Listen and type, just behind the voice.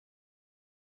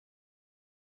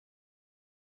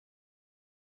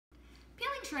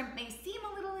Peeling shrimp may seem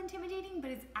a little intimidating, but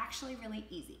it's actually really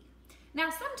easy. Now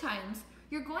sometimes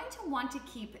you're going to want to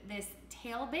keep this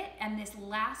tail bit and this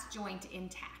last joint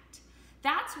intact.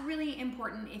 That's really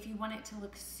important if you want it to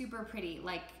look super pretty.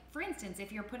 Like for instance,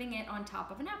 if you're putting it on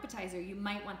top of an appetizer, you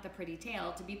might want the pretty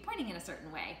tail to be pointing in a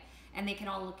certain way and they can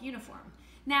all look uniform.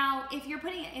 Now, if you're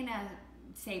putting it in a,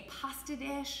 say, pasta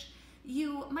dish,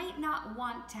 you might not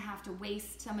want to have to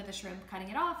waste some of the shrimp cutting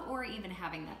it off or even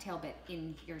having that tail bit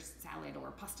in your salad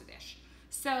or pasta dish.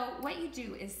 So what you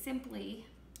do is simply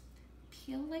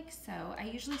peel like so. I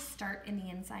usually start in the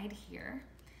inside here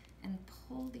and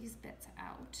pull these bits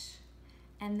out.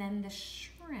 And then the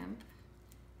shrimp,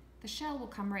 the shell will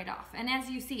come right off. And as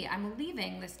you see, I'm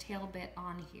leaving this tail bit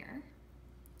on here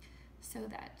so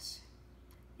that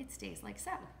it stays like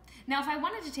so. Now, if I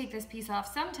wanted to take this piece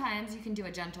off, sometimes you can do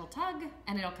a gentle tug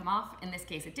and it'll come off. In this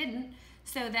case, it didn't.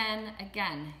 So then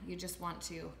again, you just want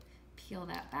to peel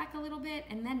that back a little bit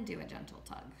and then do a gentle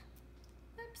tug.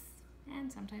 Oops,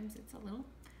 and sometimes it's a little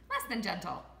less than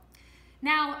gentle.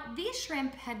 Now, these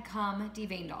shrimp had come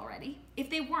deveined already. If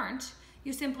they weren't,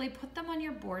 you simply put them on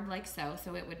your board like so,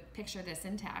 so it would picture this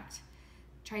intact.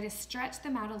 Try to stretch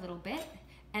them out a little bit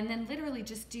and then literally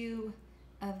just do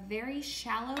a very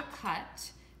shallow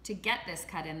cut to get this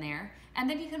cut in there, and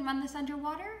then you can run this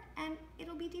underwater and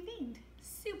it'll be deveined.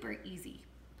 Super easy.